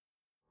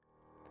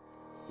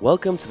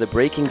Welcome to the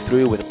Breaking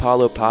Through with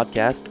Apollo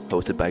podcast,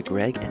 hosted by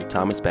Greg and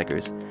Thomas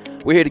Beckers.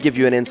 We're here to give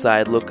you an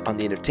inside look on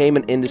the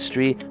entertainment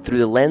industry through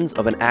the lens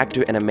of an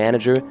actor and a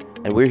manager,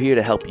 and we're here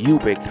to help you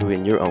break through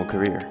in your own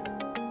career.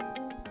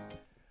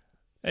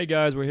 Hey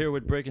guys, we're here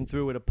with Breaking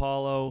Through with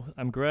Apollo.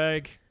 I'm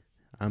Greg.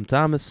 I'm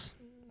Thomas.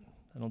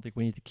 I don't think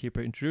we need to keep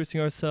introducing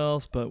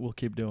ourselves, but we'll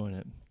keep doing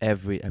it.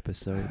 Every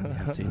episode we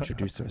have to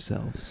introduce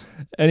ourselves.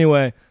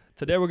 Anyway,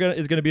 today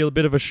is gonna be a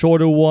bit of a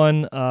shorter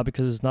one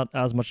because there's not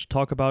as much to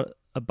talk about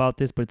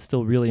this, but it's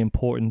still really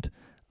important.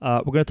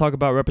 We're going to talk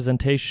about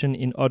representation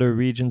in other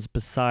regions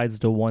besides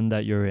the one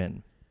that you're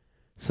in.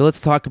 So let's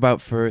talk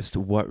about first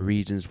what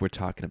regions we're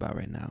talking about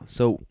right now.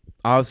 So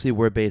obviously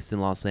we're based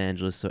in Los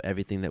Angeles, so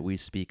everything that we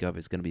speak of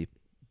is going to be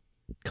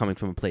coming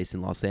from a place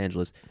in Los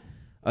Angeles.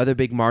 Other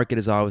big market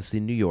is obviously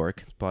New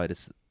York. It's probably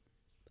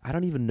I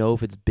don't even know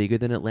if it's bigger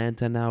than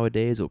Atlanta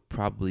nowadays, or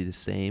probably the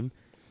same.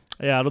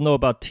 Yeah, I don't know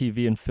about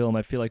TV and film.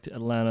 I feel like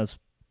Atlanta's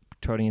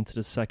turning into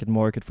the second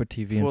market for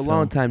TV and film. For a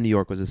long time, New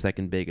York was the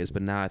second biggest,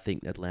 but now I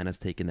think Atlanta's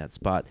taken that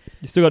spot.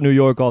 You still got New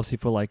York, obviously,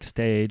 for like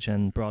stage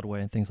and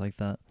Broadway and things like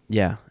that.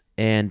 Yeah,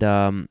 and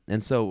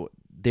so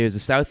there's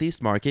the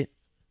Southeast market,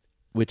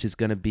 which is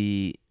going to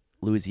be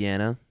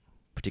Louisiana,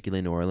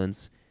 particularly New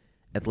Orleans,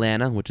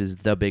 Atlanta, which is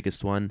the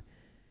biggest one,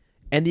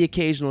 and the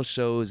occasional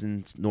shows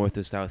in North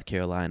or South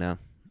Carolina.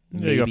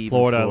 Yeah, you got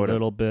Florida a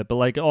little bit, but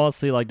like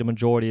honestly, like the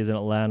majority is in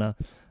Atlanta.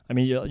 I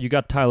mean, you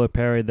got Tyler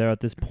Perry there at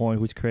this point,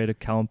 who's created a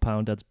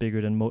compound that's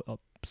bigger than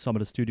some of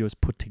the studios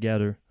put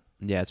together.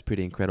 Yeah, it's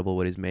pretty incredible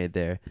what he's made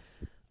there.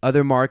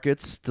 Other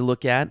markets to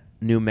look at,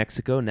 New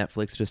Mexico.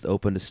 Netflix just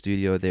opened a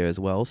studio there as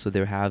well, so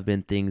there have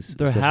been things.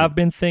 There have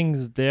been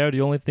things there.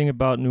 The only thing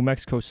about New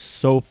Mexico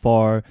so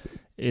far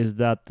is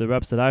that the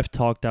reps that I've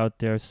talked out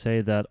there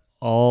say that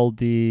all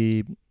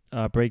the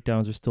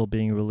breakdowns are still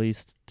being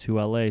released to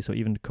LA, so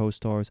even the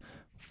co-stars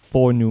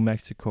for New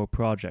Mexico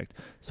project.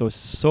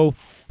 So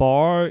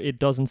far it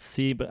doesn't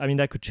seem, but I mean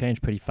that could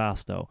change pretty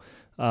fast though.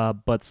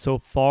 But so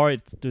far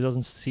there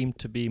doesn't seem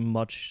to be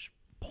much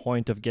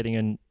point of getting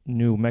a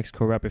New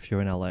Mexico rep if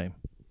you're in LA.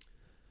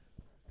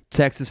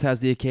 Texas has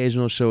the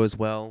occasional show as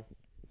well.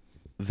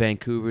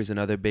 Vancouver's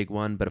another big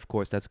one, but of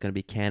course that's going to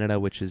be Canada,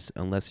 which is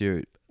unless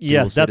you're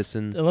dual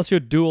citizen. Unless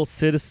you're dual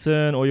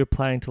citizen or you're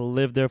planning to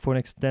live there for an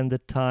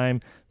extended time.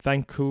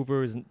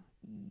 Vancouver is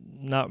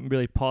not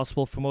really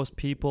possible for most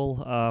people.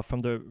 From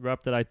the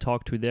rep that I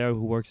talked to there,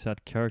 who works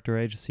at Character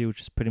Agency,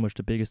 which is pretty much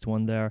the biggest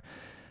one there,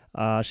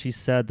 she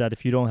said that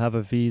if you don't have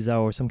a visa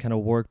or some kind of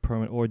work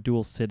permit or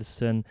dual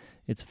citizen,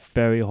 it's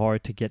very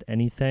hard to get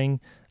anything.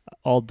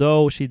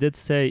 Although she did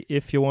say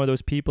if you're one of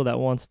those people that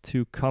wants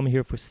to come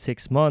here for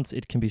 6 months,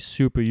 it can be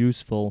super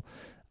useful,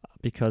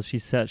 because she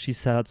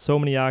said so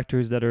many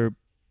actors that are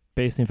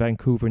based in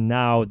Vancouver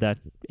now that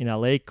in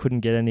LA couldn't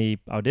get any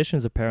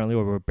auditions apparently,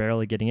 or were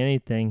barely getting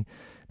anything,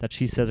 that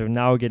she says are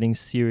now getting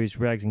series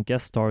regs and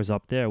guest stars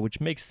up there,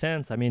 which makes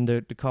sense. I mean,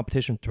 the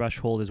competition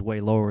threshold is way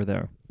lower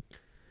there.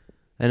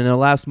 And then the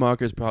last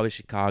marker is probably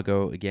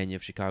Chicago. Again, you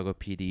have Chicago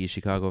PD,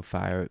 Chicago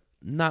Fire.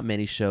 Not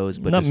many shows,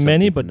 but not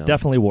many, but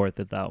definitely worth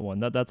it, that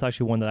one. That's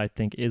actually one that I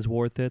think is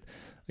worth it.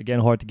 Again,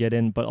 hard to get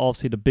in, but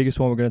obviously the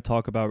biggest one we're going to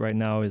talk about right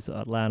now is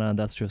Atlanta, and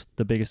that's just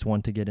the biggest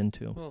one to get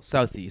into. Well,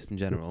 Southeast in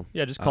general.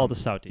 Yeah, just call it the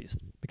Southeast,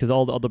 because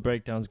all the other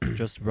breakdowns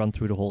just run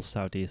through the whole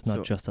Southeast,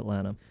 not just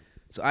Atlanta.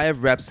 So I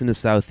have reps in the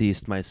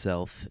Southeast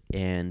myself,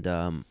 and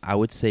I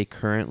would say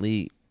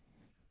currently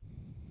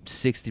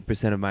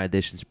 60% of my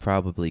auditions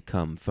probably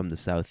come from the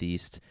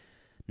Southeast.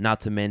 Not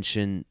to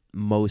mention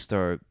most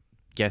are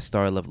guest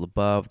star level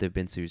above. There have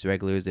been series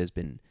regulars. There's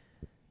been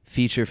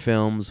feature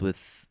films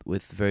with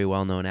very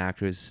well-known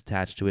actors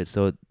attached to it.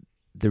 So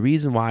the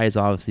reason why is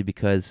obviously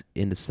because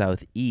in the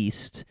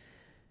Southeast,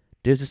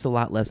 there's just a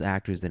lot less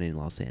actors than in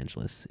Los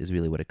Angeles is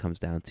really what it comes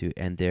down to.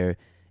 And there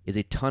is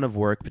a ton of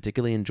work,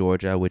 particularly in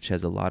Georgia, which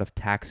has a lot of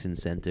tax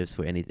incentives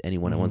for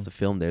anyone that wants to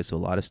film there. So a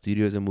lot of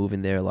studios are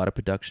moving there. A lot of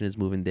production is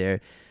moving there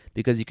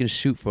because you can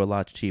shoot for a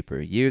lot cheaper.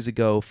 Years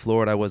ago,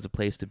 Florida was the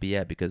place to be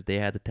at because they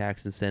had the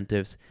tax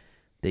incentives.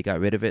 They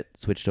got rid of it,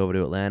 switched over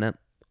to Atlanta.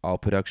 All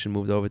production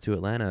moved over to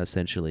Atlanta,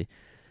 essentially.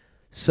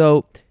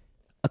 So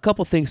a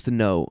couple things to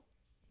know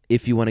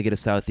if you want to get a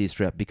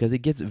Southeast rep, because it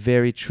gets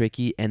very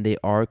tricky, and they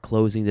are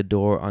closing the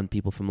door on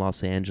people from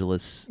Los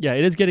Angeles. Yeah,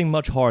 it is getting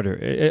much harder.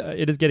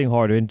 It is getting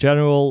harder. In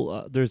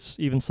general, there's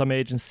even some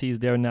agencies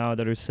there now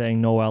that are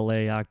saying no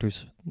LA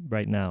actors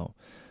right now.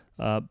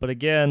 But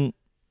again,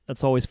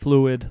 that's always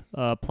fluid.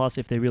 Plus,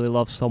 if they really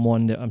love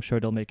someone, I'm sure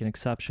they'll make an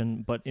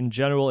exception. But in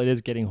general, it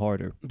is getting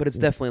harder. But it's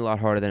definitely a lot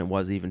harder than it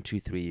was even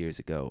 2-3 years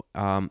ago.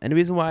 And the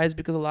reason why is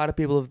because a lot of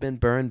people have been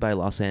burned by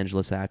Los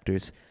Angeles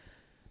actors.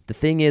 The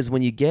thing is,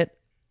 when you get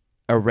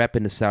a rep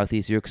in the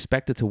Southeast, you're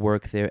expected to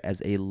work there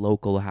as a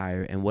local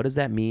hire. And what does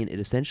that mean? It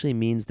essentially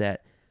means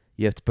that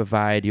you have to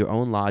provide your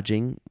own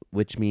lodging,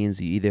 which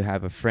means you either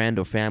have a friend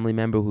or family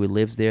member who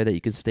lives there that you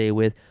can stay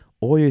with,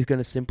 or you're going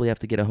to simply have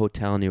to get a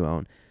hotel on your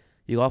own.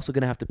 You're also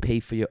going to have to pay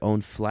for your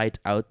own flight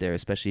out there,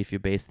 especially if you're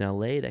based in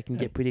LA. That can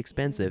get pretty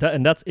expensive.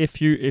 And that's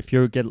if you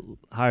get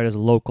hired as a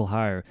local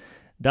hire.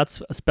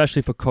 That's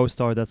especially for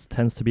co-star. That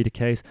tends to be the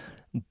case.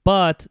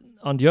 But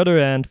on the other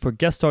end, for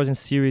guest stars in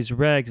series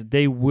regs,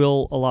 they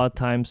will a lot of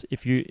times,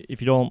 if you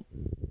don't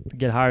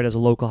get hired as a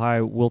local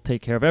hire, will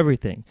take care of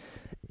everything.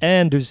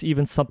 And there's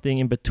even something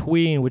in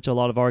between, which a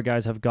lot of our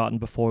guys have gotten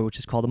before, which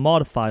is called a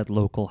modified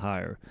local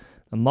hire.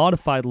 A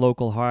modified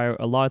local hire,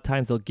 a lot of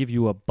times they'll give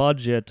you a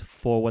budget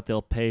for what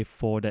they'll pay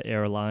for the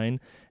airline,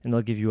 and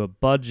they'll give you a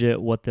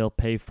budget what they'll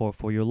pay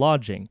for your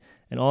lodging.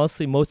 And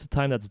honestly, most of the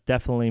time, that's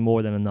definitely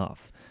more than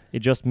enough. It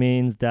just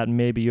means that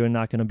maybe you're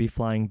not going to be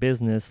flying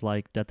business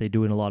like that they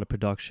do in a lot of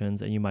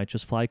productions, and you might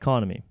just fly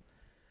economy.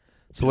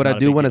 So what I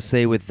do want to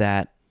say with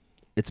that,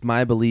 it's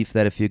my belief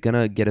that if you're going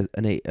to get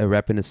a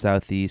rep in the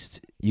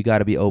Southeast, you got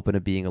to be open to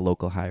being a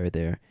local hire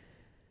there.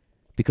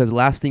 Because the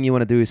last thing you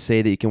want to do is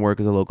say that you can work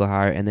as a local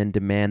hire and then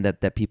demand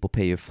that people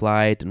pay your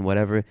flight and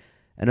whatever.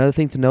 Another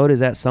thing to note is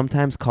that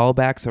sometimes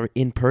callbacks are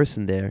in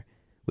person there,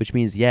 which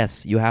means,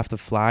 yes, you have to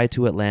fly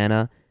to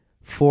Atlanta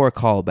for a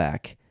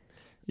callback.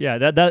 Yeah,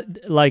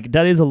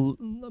 that is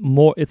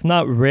more. It's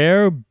not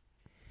rare,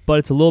 but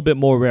it's a little bit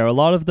more rare. A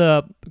lot of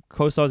the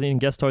co-stars and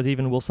guest stars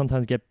even will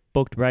sometimes get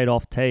booked right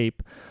off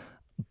tape.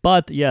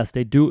 But yes,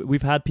 they do.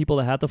 We've had people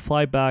that had to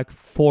fly back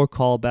for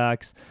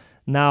callbacks.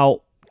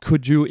 Now,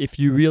 could you, if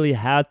you really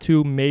had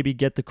to, maybe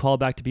get the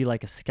callback to be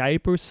like a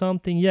Skype or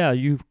something? Yeah,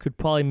 you could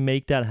probably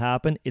make that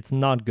happen. It's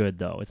not good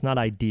though. It's not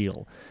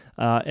ideal.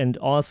 And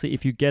honestly,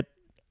 if you get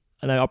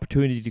an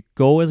opportunity to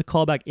go as a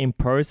callback in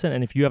person,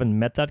 and if you haven't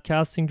met that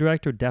casting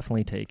director,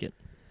 definitely take it.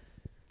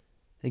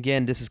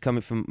 Again, this is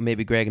coming from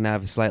maybe Greg and I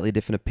have a slightly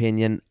different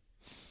opinion.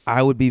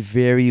 I would be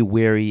very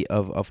wary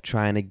of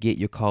trying to get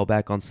your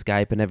callback on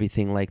Skype and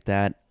everything like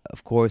that.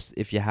 Of course,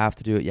 if you have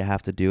to do it, you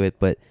have to do it.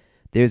 But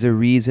there's a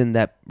reason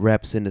that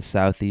reps in the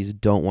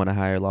Southeast don't want to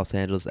hire Los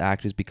Angeles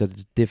actors, because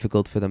it's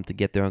difficult for them to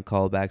get their own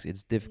callbacks.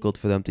 It's difficult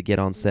for them to get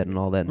on set and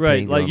all that.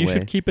 Right, like you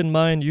should keep in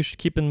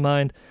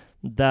mind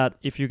that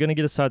if you're going to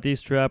get a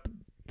Southeast rep,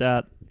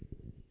 that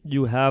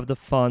you have the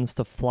funds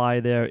to fly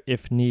there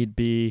if need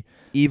be.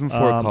 Even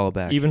for a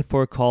callback. Even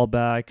for a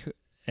callback,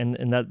 and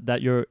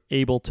that you're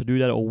able to do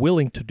that or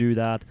willing to do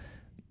that.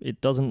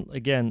 It doesn't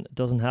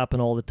happen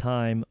all the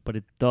time, but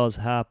it does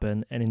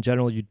happen. And in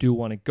general, you do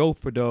want to go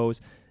for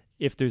those.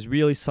 If there's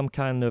really some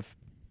kind of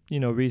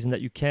reason that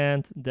you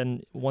can't,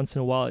 then once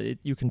in a while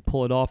you can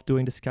pull it off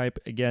doing the Skype.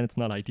 Again, it's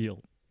not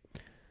ideal.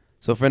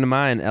 So a friend of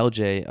mine,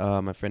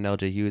 LJ, my friend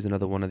LJ, he was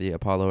another one of the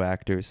Apollo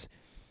actors.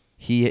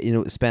 He,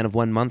 a span of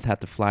 1 month,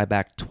 had to fly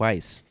back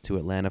twice to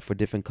Atlanta for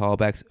different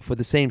callbacks for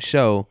the same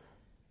show,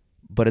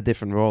 but a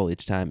different role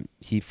each time.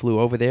 He flew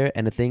over there,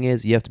 and the thing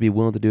is, you have to be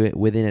willing to do it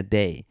within a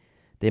day.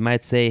 They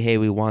might say, hey,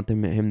 we want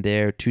him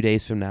there 2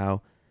 days from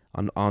now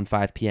on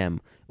 5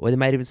 p.m. Or they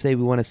might even say,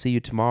 we want to see you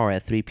tomorrow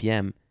at 3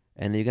 p.m.,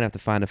 and you're going to have to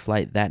find a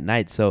flight that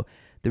night. So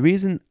the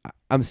reason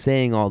I'm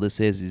saying all this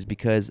is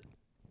because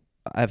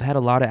I've had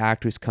a lot of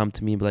actors come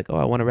to me and be like, oh,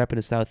 I want to rep in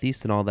the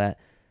Southeast and all that.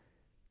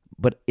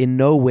 But in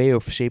no way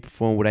or shape or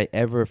form would I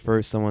ever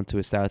refer someone to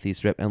a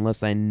Southeast rep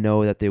unless I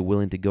know that they're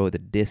willing to go the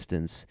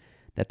distance,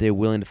 that they're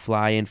willing to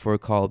fly in for a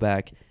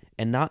callback.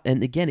 And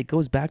again, it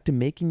goes back to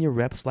making your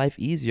rep's life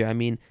easier. I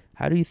mean,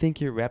 how do you think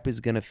your rep is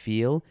going to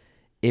feel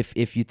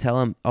if you tell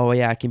them, oh,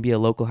 yeah, I can be a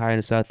local hire in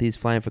the Southeast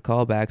flying for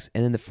callbacks,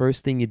 and then the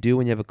first thing you do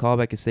when you have a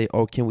callback is say,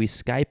 oh, can we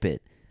Skype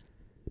it?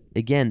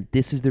 Again,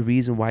 this is the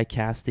reason why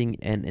casting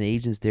and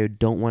agents there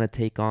don't want to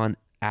take on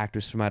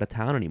actors from out of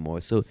town anymore.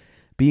 So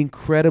be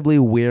incredibly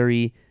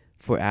wary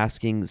for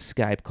asking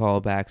Skype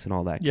callbacks and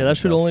all that. Yeah, that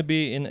should only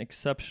be in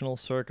exceptional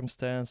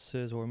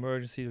circumstances or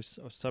emergencies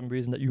or some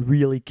reason that you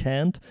really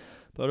can't.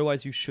 But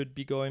otherwise, you should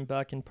be going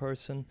back in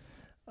person.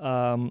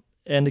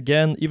 And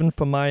again, even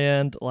from my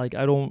end, like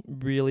I don't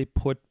really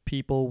put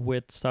people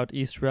with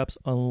Southeast reps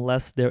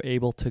unless they're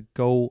able to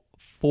go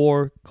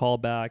for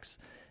callbacks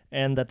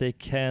and that they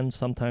can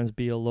sometimes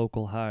be a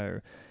local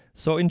hire.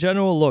 So in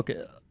general, look,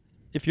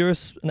 if you're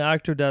an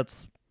actor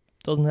that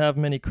doesn't have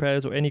many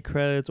credits or any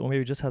credits or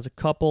maybe just has a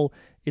couple,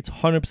 it's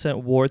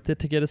 100% worth it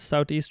to get a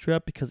Southeast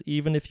rep, because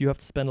even if you have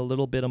to spend a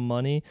little bit of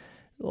money,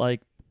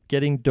 like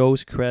getting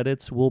those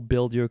credits will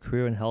build your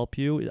career and help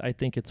you. I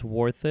think it's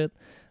worth it.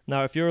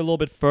 Now, if you're a little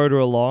bit further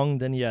along,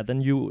 then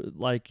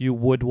you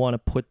would want to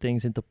put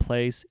things into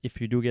place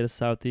if you do get a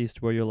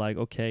Southeast where you're like,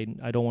 okay,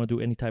 I don't want to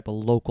do any type of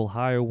local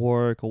hire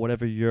work or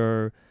whatever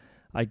your,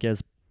 I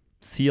guess,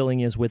 ceiling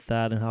is with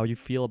that and how you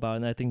feel about it.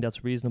 And I think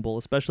that's reasonable,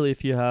 especially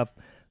if you have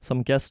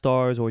some guest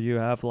stars or you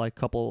have like a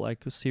couple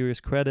like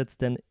serious credits,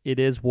 then it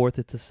is worth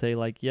it to say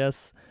like,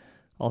 yes,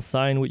 I'll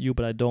sign with you,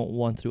 but I don't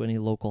want to do any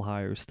local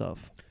hire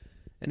stuff.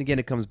 And again,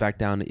 it comes back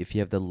down to if you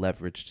have the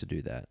leverage to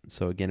do that.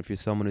 So again, if you're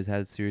someone who's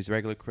had a series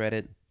regular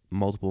credit,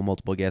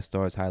 multiple guest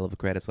stars, high level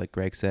credits, like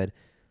Greg said,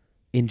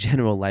 in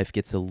general, life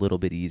gets a little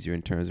bit easier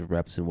in terms of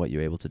reps and what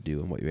you're able to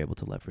do and what you're able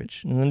to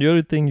leverage. And then the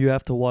other thing you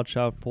have to watch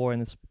out for,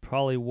 and it's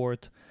probably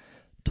worth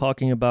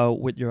talking about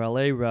with your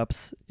LA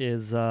reps,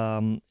 is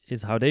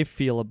how they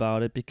feel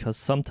about it, because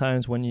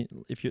sometimes especially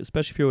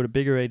if you're with a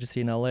bigger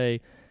agency in LA,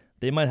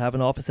 they might have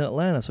an office in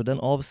Atlanta. So then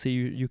obviously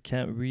you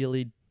can't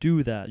really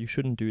do that. You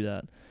shouldn't do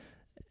that.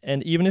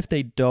 And even if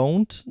they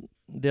don't,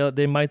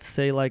 they might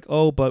say like,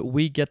 oh, but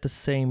we get the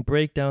same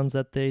breakdowns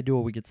that they do,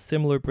 or we get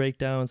similar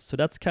breakdowns. So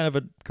that's kind of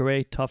a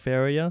gray, tough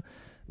area,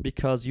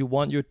 because you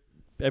want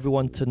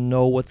everyone to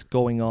know what's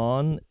going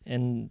on,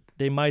 and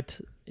they might,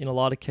 in a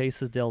lot of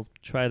cases, they'll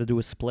try to do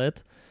a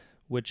split,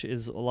 which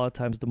is a lot of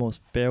times the most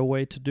fair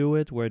way to do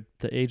it, where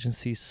the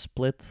agencies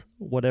split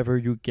whatever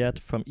you get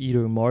from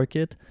either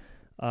market.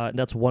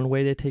 That's one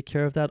way they take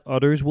care of that.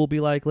 Others will be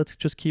like, let's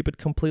just keep it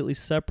completely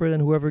separate,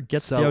 and whoever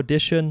gets the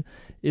audition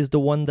is the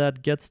one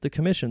that gets the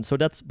commission. So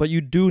but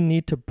you do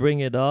need to bring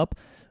it up,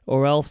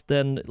 or else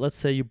then, let's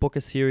say you book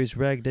a series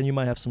reg, then you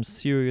might have some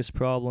serious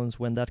problems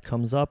when that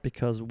comes up,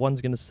 because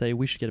one's going to say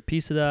we should get a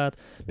piece of that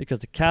because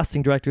the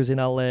casting director's in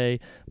LA,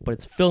 but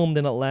it's filmed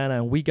in Atlanta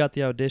and we got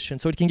the audition.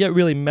 So it can get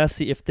really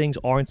messy if things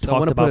aren't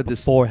talked about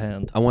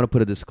beforehand. I want to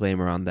put a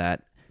disclaimer on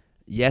that.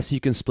 Yes, you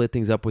can split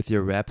things up with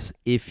your reps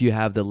if you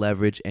have the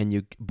leverage and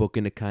you book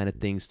in the kind of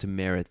things to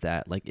merit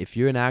that. Like if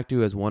you're an actor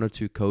who has 1 or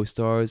 2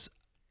 co-stars,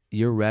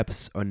 your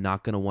reps are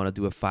not going to want to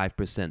do a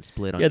 5%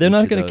 split on. Yeah, they're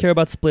not going to care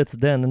about splits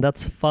then, and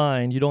that's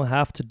fine. You don't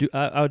have to do.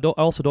 I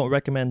also don't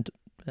recommend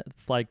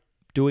like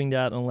doing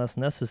that unless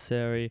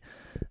necessary,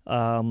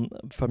 from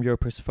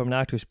an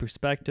actor's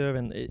perspective.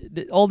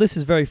 And all this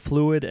is very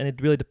fluid, and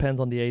it really depends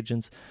on the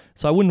agents.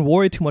 So I wouldn't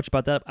worry too much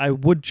about that. I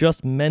would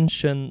just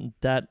mention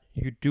that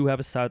you do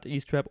have a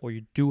Southeast rep or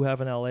you do have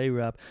an LA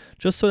rep,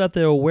 just so that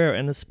they're aware.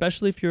 And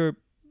especially if you're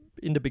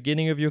in the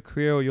beginning of your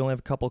career or you only have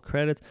a couple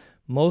credits,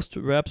 most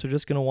reps are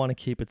just going to want to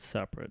keep it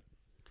separate.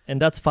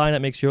 And that's fine.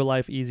 That makes your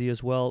life easy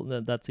as well.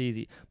 That's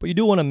easy. But you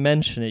do want to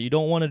mention it. You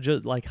don't want to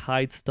just like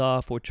hide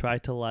stuff or try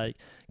to like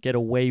get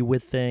away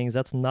with things.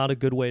 That's not a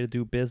good way to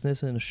do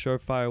business, and a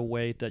surefire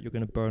way that you're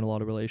going to burn a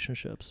lot of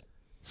relationships.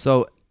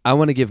 So I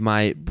want to give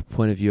my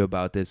point of view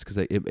about this, because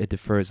it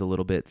differs a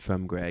little bit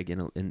from Greg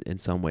in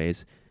some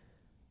ways.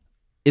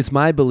 It's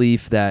my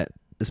belief that,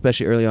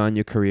 especially early on in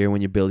your career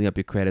when you're building up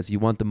your credits, you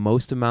want the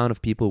most amount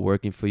of people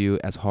working for you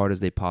as hard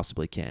as they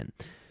possibly can.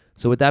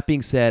 So with that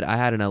being said, I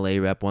had an LA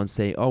rep once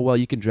say, oh, well,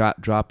 you can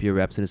drop your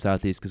reps in the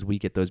Southeast because we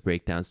get those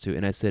breakdowns too.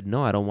 And I said,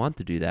 no, I don't want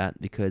to do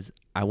that, because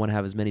I want to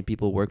have as many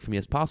people work for me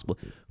as possible.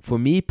 For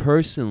me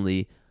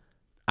personally,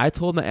 I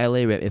told my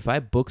LA rep, if I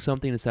book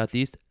something in the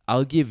Southeast,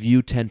 I'll give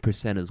you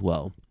 10% as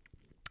well.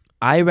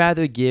 I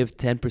rather give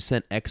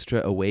 10%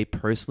 extra away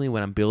personally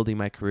when I'm building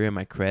my career and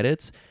my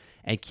credits,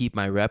 and keep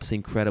my reps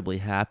incredibly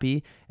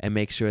happy and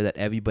make sure that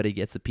everybody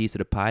gets a piece of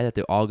the pie, that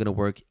they're all going to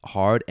work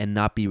hard and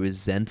not be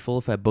resentful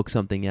if I book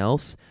something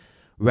else,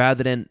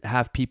 rather than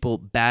have people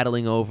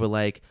battling over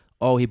like,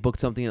 oh, he booked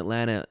something in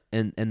Atlanta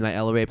and my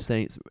LA rep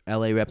saying,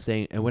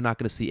 and we're not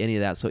going to see any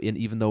of that. So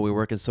even though we're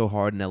working so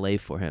hard in LA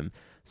for him.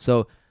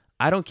 So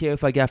I don't care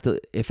if I have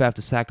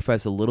to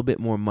sacrifice a little bit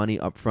more money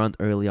up front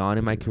early on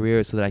in my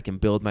career so that I can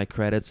build my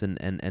credits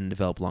and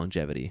develop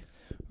longevity.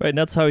 Right, and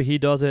that's how he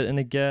does it. And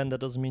again, that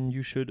doesn't mean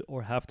you should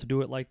or have to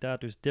do it like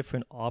that. There's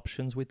different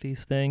options with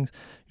these things.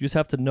 You just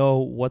have to know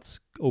what's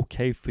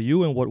okay for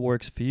you and what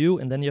works for you,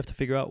 and then you have to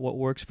figure out what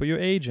works for your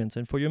agents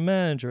and for your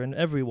manager and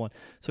everyone.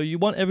 So you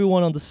want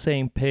everyone on the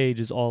same page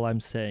is all I'm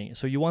saying.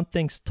 So you want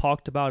things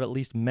talked about, at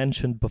least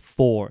mentioned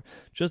before.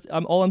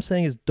 All I'm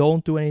saying is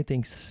don't do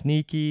anything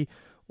sneaky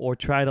or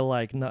try to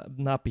like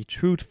not be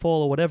truthful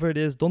or whatever it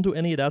is. Don't do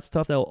any of that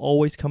stuff. That will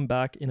always come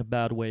back in a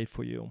bad way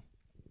for you.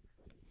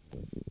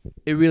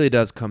 It really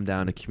does come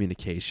down to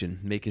communication,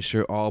 making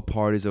sure all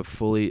parties are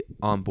fully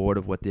on board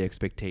of what the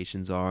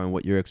expectations are and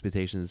what your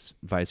expectations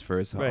vice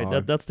versa are.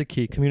 Right, that's the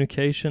key,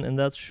 communication, and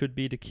that should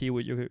be the key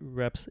with your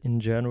reps in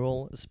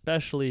general,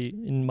 especially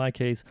in my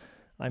case.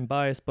 I'm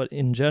biased, but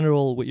in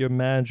general, with your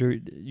manager,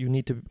 you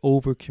need to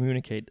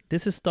over-communicate.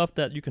 This is stuff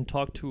that you can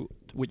talk to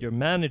with your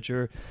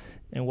manager,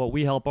 and what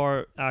we help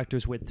our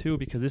actors with too,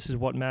 because this is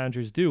what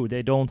managers do.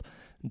 They don't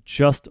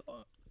just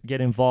get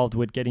involved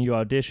with getting you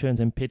auditions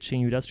and pitching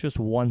you. That's just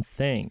one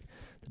thing.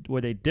 Where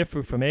they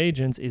differ from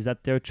agents is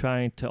that they're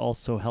trying to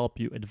also help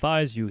you,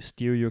 advise you,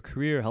 steer your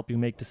career, help you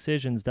make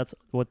decisions. That's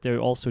what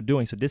they're also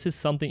doing. So this is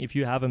something, if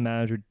you have a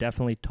manager,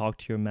 definitely talk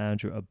to your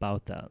manager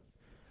about that.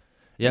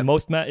 Yeah.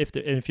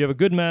 If you have a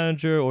good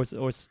manager,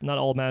 or not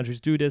all managers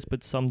do this,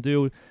 but some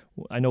do.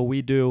 I know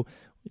we do.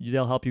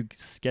 They'll help you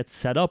get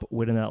set up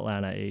with an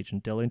Atlanta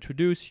agent. They'll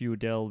introduce you.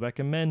 They'll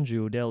recommend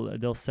you.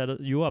 They'll set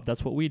you up.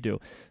 That's what we do.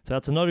 So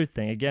that's another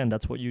thing. Again,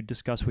 that's what you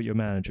discuss with your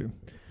manager.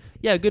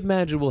 Yeah, a good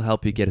manager will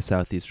help you get a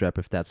Southeast rep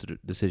if that's the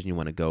decision you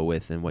want to go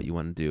with and what you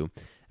want to do.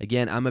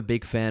 Again, I'm a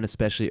big fan,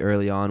 especially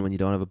early on when you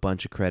don't have a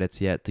bunch of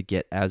credits yet, to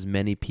get as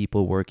many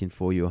people working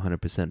for you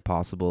 100%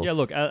 possible. Yeah,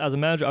 look, as a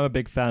manager, I'm a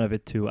big fan of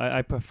it too.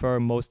 I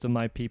prefer most of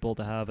my people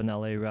to have an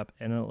LA rep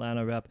and an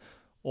Atlanta rep,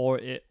 or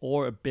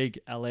a big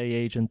LA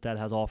agent that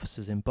has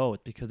offices in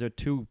both, because they're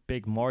two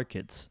big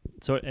markets.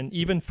 So, and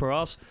even for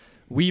us,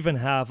 we even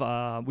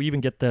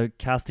get the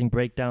casting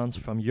breakdowns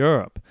from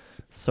Europe.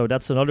 So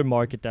that's another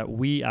market that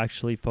we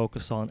actually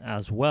focus on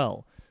as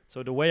well.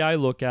 So the way I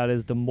look at it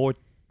is the more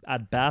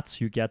at-bats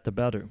you get, the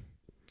better.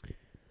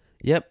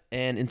 Yep,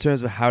 and in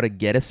terms of how to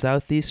get a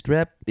Southeast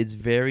rep, it's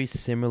very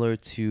similar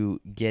to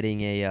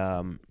getting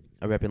a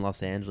a rep in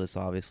Los Angeles,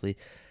 obviously.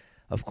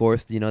 Of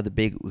course, you know, the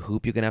big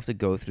hoop you're going to have to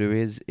go through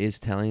is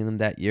telling them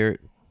that you're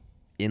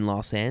in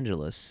Los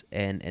Angeles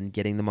and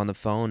getting them on the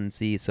phone and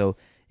see. So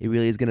it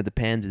really is going to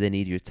depend. Do they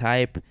need your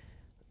type?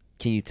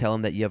 Can you tell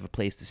them that you have a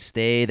place to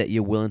stay, that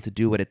you're willing to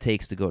do what it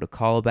takes to go to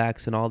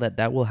callbacks and all that?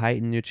 That will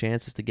heighten your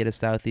chances to get a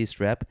Southeast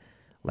rep.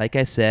 Like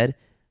I said,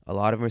 a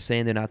lot of them are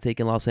saying they're not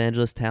taking Los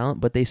Angeles talent,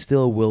 but they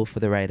still will for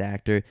the right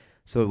actor.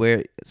 So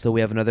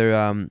we have another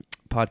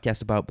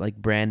podcast about like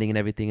branding and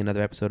everything,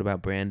 another episode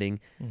about branding.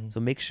 Mm-hmm. So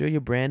make sure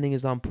your branding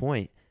is on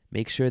point.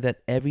 Make sure that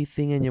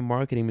everything in your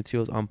marketing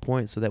material is on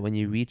point so that when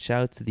you reach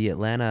out to the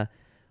Atlanta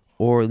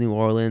or New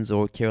Orleans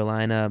or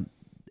Carolina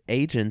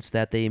agents,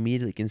 that they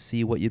immediately can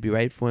see what you'd be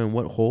right for and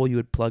what hole you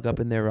would plug up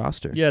in their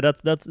roster. Yeah,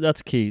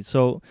 that's key.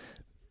 So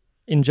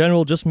in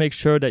general, just make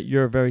sure that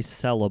you're very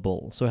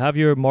sellable. So have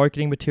your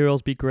marketing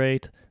materials be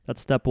great.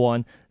 That's step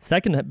one.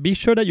 Second, be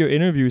sure that your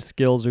interview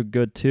skills are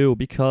good too,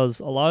 because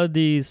a lot of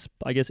these,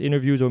 I guess,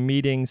 interviews or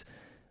meetings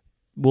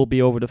will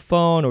be over the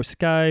phone or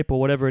Skype or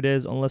whatever it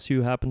is, unless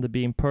you happen to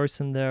be in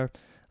person there.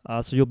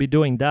 So you'll be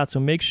doing that. So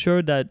make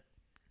sure that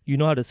you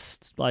know how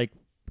to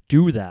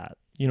do that.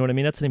 You know what I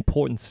mean? That's an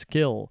important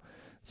skill.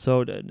 So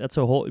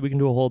we can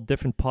do a whole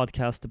different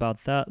podcast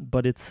about that.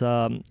 But it's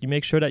you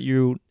make sure that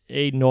you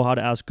know how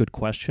to ask good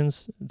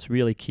questions. It's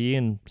really key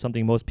and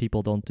something most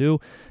people don't do.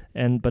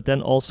 But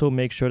then also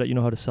make sure that you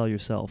know how to sell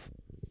yourself.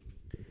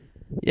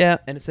 Yeah,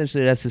 and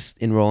essentially that's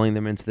just enrolling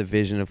them into the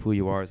vision of who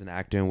you are as an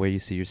actor and where you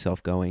see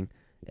yourself going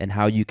and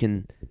how you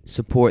can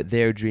support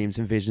their dreams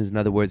and visions. In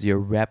other words, your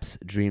reps'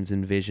 dreams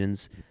and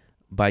visions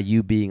by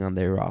you being on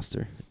their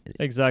roster.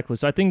 Exactly.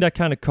 So I think that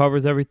kind of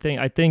covers everything.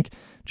 I think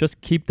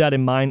just keep that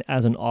in mind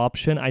as an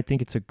option. I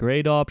think it's a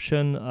great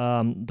option.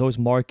 Those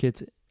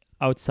markets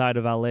outside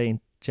of LA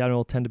in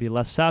general tend to be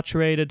less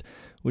saturated,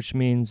 which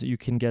means you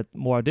can get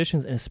more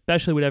auditions, and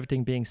especially with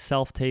everything being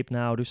self-tape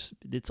now,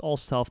 it's all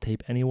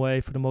self-tape anyway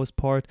for the most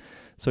part.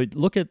 So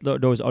look at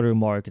those other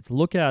markets.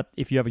 Look at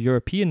if you have a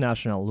European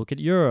national, look at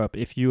Europe.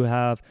 If you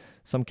have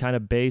some kind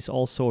of base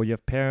also, or you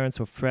have parents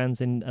or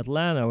friends in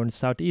Atlanta or in the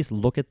Southeast,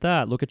 look at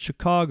that. Look at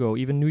Chicago,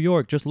 even New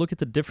York. Just look at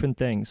the different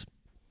things.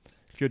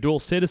 If you're a dual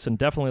citizen,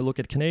 definitely look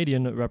at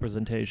Canadian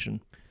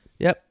representation.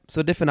 Yep.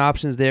 So different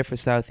options there for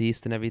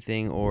Southeast and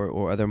everything,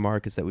 or other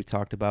markets that we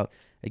talked about.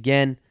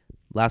 Again,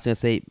 last thing I'll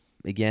say,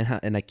 again,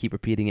 and I keep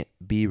repeating it,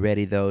 be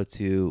ready, though,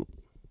 to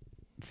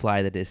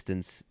fly the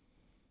distance,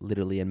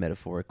 literally and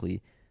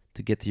metaphorically,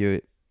 to get to your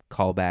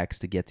callbacks,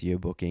 to get to your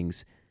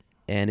bookings.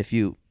 And if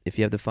you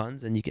have the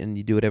funds and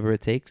you do whatever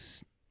it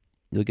takes,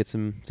 you'll get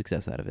some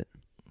success out of it.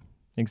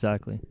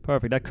 Exactly.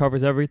 Perfect. That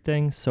covers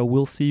everything. So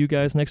we'll see you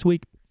guys next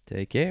week.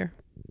 Take care.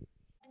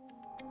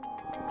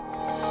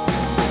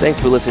 Thanks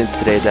for listening to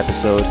today's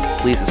episode.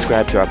 Please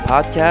subscribe to our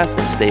podcast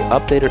and stay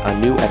updated on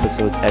new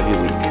episodes every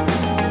week.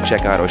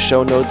 Check out our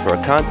show notes for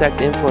our contact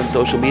info and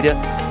social media,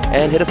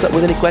 and hit us up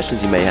with any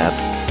questions you may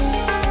have.